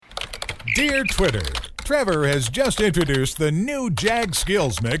Dear Twitter, Trevor has just introduced the new Jag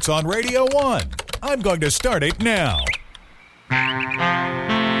Skills Mix on Radio 1. I'm going to start it now.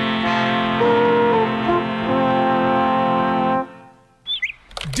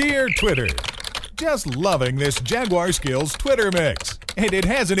 Dear Twitter, just loving this Jaguar Skills Twitter mix, and it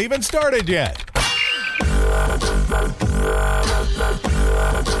hasn't even started yet.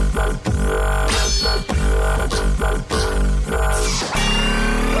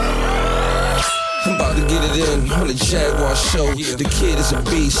 I'm about to get it in on the Jaguar show. The kid is a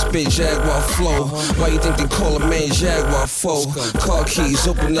beast, spit Jaguar flow. Why you think they call a man Jaguar foe? Car keys,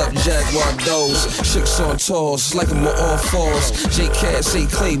 open up Jaguar doors. Chicks on tours, like I'm on all fours. J-Cat say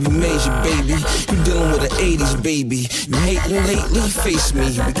Clay, we made you, baby. You dealing with an 80s baby. You hating lately? Face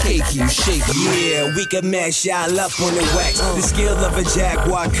me, the cake you shake. Yeah, we can mash y'all up on the wax. The skill of a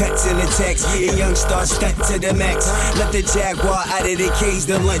Jaguar cuts in the text. And young star stuck to the max. Let the Jaguar out of the cage,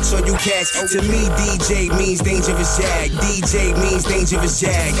 the lunch on you cats. To me, DJ means dangerous Jag. DJ means dangerous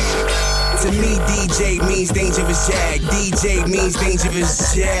Jag. To me, DJ means dangerous Jag. DJ means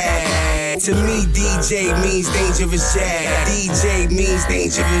dangerous Jag. To me, DJ means dangerous Jag. DJ means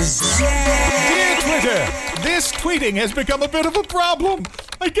dangerous Jag. Dear Twitter, this tweeting has become a bit of a problem.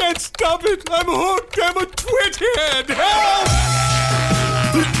 I can't stop it. I'm hooked. I'm a twithead.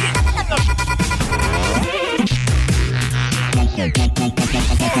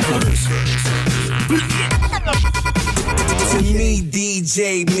 To me,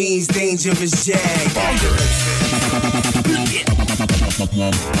 DJ means dangerous Jag.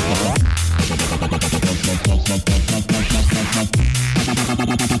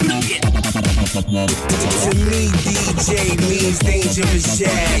 To me, DJ means dangerous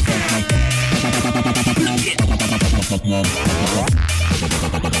Jag.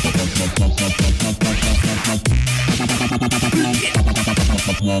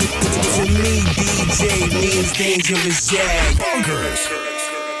 To me, DJ means dangerous Jag.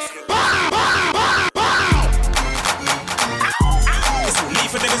 This will leave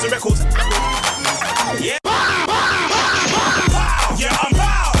for niggas and records. Yeah. Yeah, I'm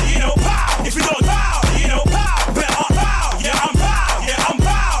pow. You know, pow. If you don't pow, you know, pow. Bet I'm pow. Yeah, I'm pow. Yeah, I'm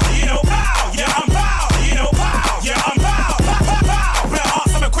pow. You know, pow. Yeah, I'm pow. You know, pow. Yeah, I'm pow. Pow. Bet I'm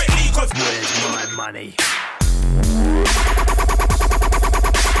something quickly, cause where's my money?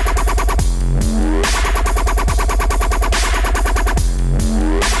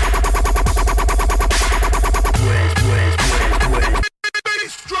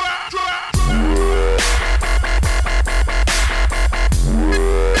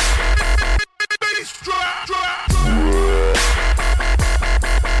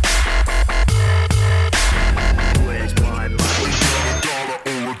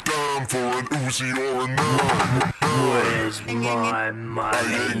 Where's my money? I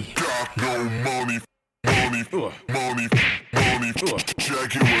ain't got no money.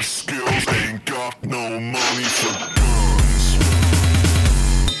 Jaguar Skills ain't got no money for guns.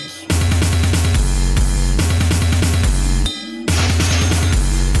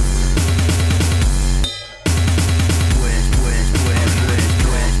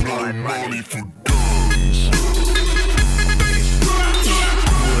 Where's my money for guns?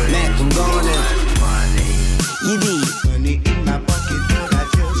 Mac, I'm going in. You need money in my pocket, but I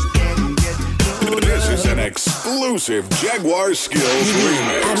just can't get. This is an exclusive Jaguar Skills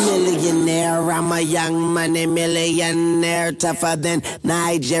remix. I'm a millionaire, I'm a young money millionaire, tougher than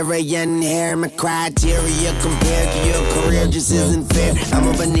Nigerian hair. My criteria compared to your career just isn't fair. I'm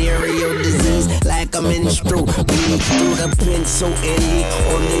a venereal disease, like a menstrual. Bleed through the pencil and leak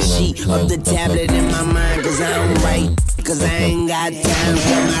on the sheet of the tablet in my mind, cause I'm right. Cause I ain't got time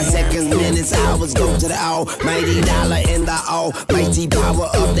for my seconds, minutes, hours. Go to the almighty dollar in the almighty power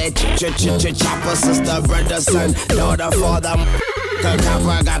of that chopper. Sister, brother, son, daughter, father.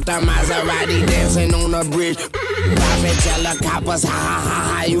 Copper got the Maserati dancing on the bridge. Prophet tell the coppers, ha ha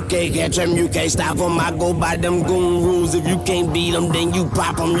ha ha. You can't catch them, you can't stop them. I go by them goon rules. If you can't beat them, then you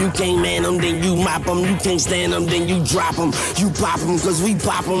pop them. You can't man them, then you mop them. You can't stand them, then you drop them. You pop them, cause we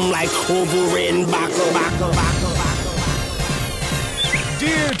pop them like over red and baka.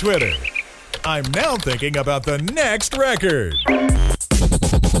 Dear Twitter, I'm now thinking about the next record.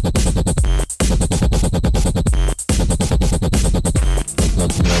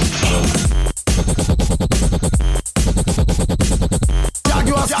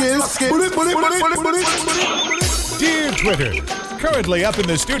 Dear Twitter, currently up in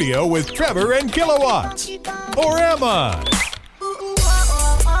the studio with Trevor and Kilowatts. Or am I?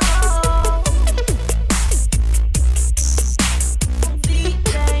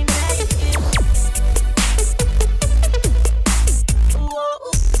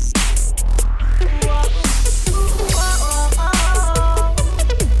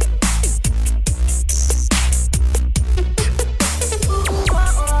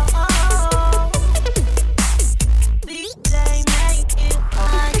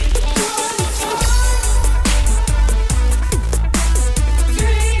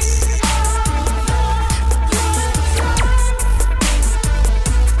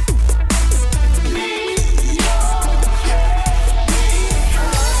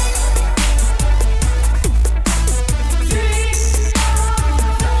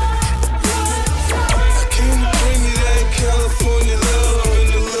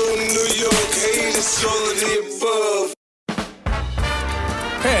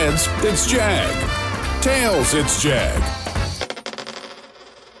 Heads, it's Jag. Tails, it's Jag.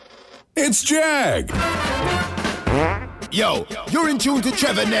 It's Jag. Yo, you're in tune to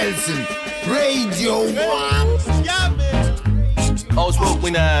Trevor Nelson. Radio 1. I was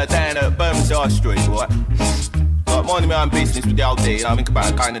walking down at Bermondsey Street, right? Like, minding my own business with the old D, I think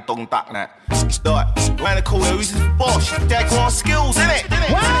about going to Dong Duck and that. Like, round the corner, who's this boss? Jaguar Skills, innit?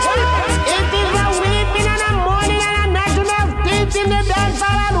 What? It is a weeping and a mourning and a national beat in the dance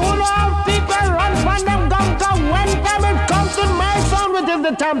hall, and who knows people run from them gunka when time it comes to my sound, which is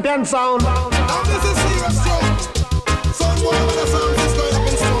the champion sound. Now this is serious stuff. Someone with a sound is going up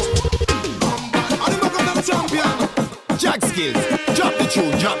in stuff. I didn't look at the champion. Jag Skills. Drop the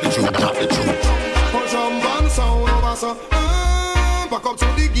tune, drop the tune, drop the tune. Put jump sound over so. Back up to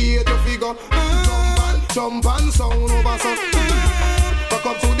the gate to figure. Jump and sound over so. Back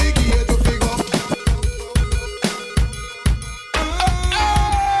up to the gate to figure.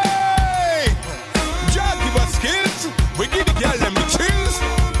 Hey! Jag give us skills. We give the girl them the chills.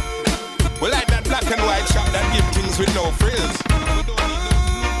 We like that black and white shot that give things with no frills.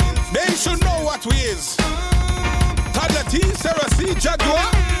 They should know what we is. Tabla T, Sarah C,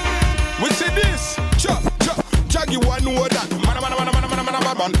 Jaguar. We say this, Jaguar know that.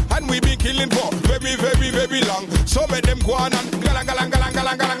 Man. And we been killing for very, very, very long. So make them go on and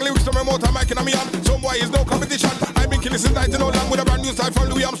galang. Lyrics to my motor mic in me on. Some boy is no competition. I've been killing since 19 long with a brand new style from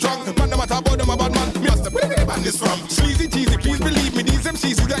Louis Armstrong. Man, no matter about them, a bad man. Me ask them, where the band is from? Sleazy, cheesy, please believe me. These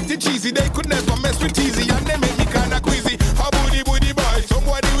MCs is acting cheesy. They could never mess with Teasy. And they make me kinda queasy. A booty boy.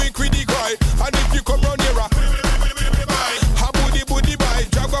 Somebody we quiddy cry. And if you come round here, a booty boy.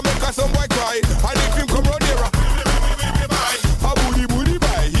 Jaguar make a some boy cry. And if you come round here, a booty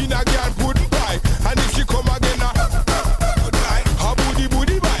boy. He not girl pudding pie. And if she come again, a booty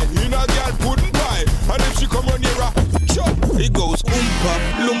boy. He not girl pudding pie. And if she come round here, it goes oompa,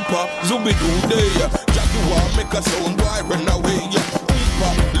 loompa, zoobidoo day. Jaguar make a sound boy run away. Oompa,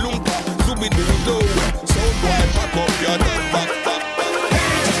 loompa, zoobidoo do. Sound boy pack up your dead back.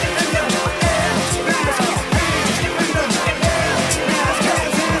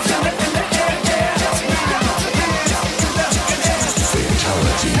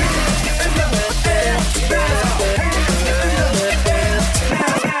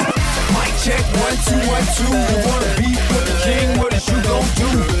 Check 1, 2, 1, 2. You wanna be for the king? What is you gon' do?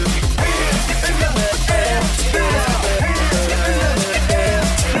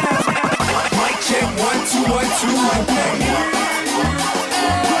 Mic check 1, 2, 1, 2.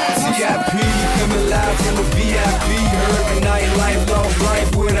 CIP coming live from the VIP. Urban nightlife, lost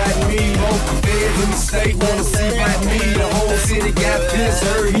life without me. Local feds in the state wanna see about me. The whole city got pissed,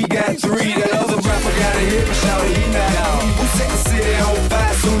 heard he got 3. That other rapper got a hit, shout he not out. Who set the city on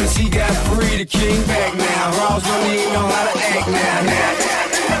fire soon as he got free? The king back now. Ross don't even know how to act now.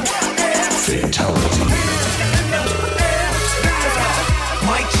 Fatality.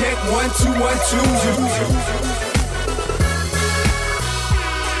 Mic check 1, 2, 1, 2.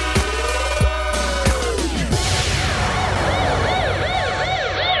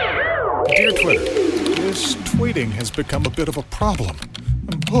 Dear Twitter, this tweeting has become a bit of a problem.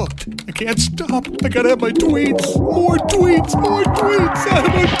 I'm hooked. I can't stop. I gotta have my tweets. More tweets. Out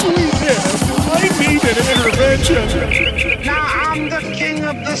of my tweet head. I need an intervention. Now I'm the king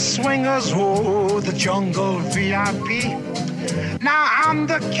of the swingers, oh, the jungle VIP. Now I'm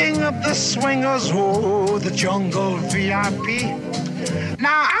the king of the swingers, oh, the jungle VIP.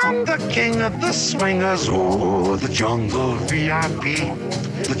 Now I'm the king of the swingers, oh, the jungle VIP.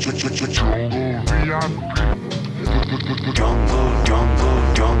 The jungle VIP. Jungle, jungle,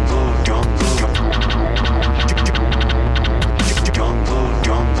 jungle, jungle. Jungle, jungle,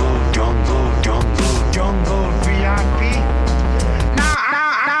 jungle, jungle, jungle VIP. Jungle VIP.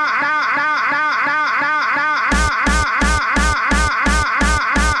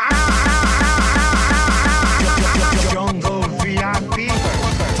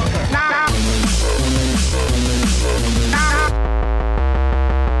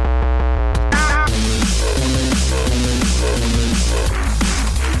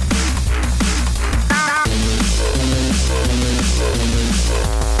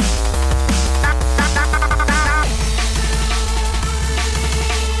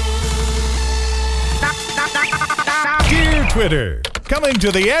 Dear Twitter, coming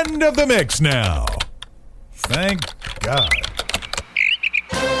to the end of the mix now. Thank God.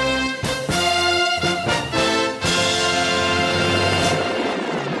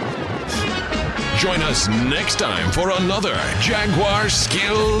 Join us next time for another Jaguar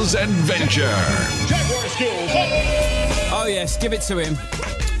Skills Adventure. Jaguar Skills. Oh yes, give it to him.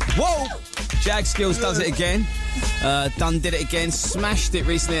 Whoa! Jag Skills does it again. Did it again. Smashed it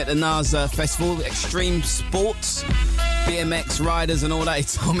recently at the NAS Festival. Extreme Sports, BMX riders and all that. He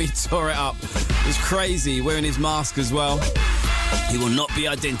told me to tore it up. It was crazy, wearing his mask as well. He will not be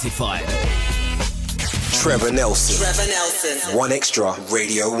identified. Trevor Nelson. 1Xtra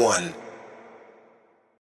Radio 1.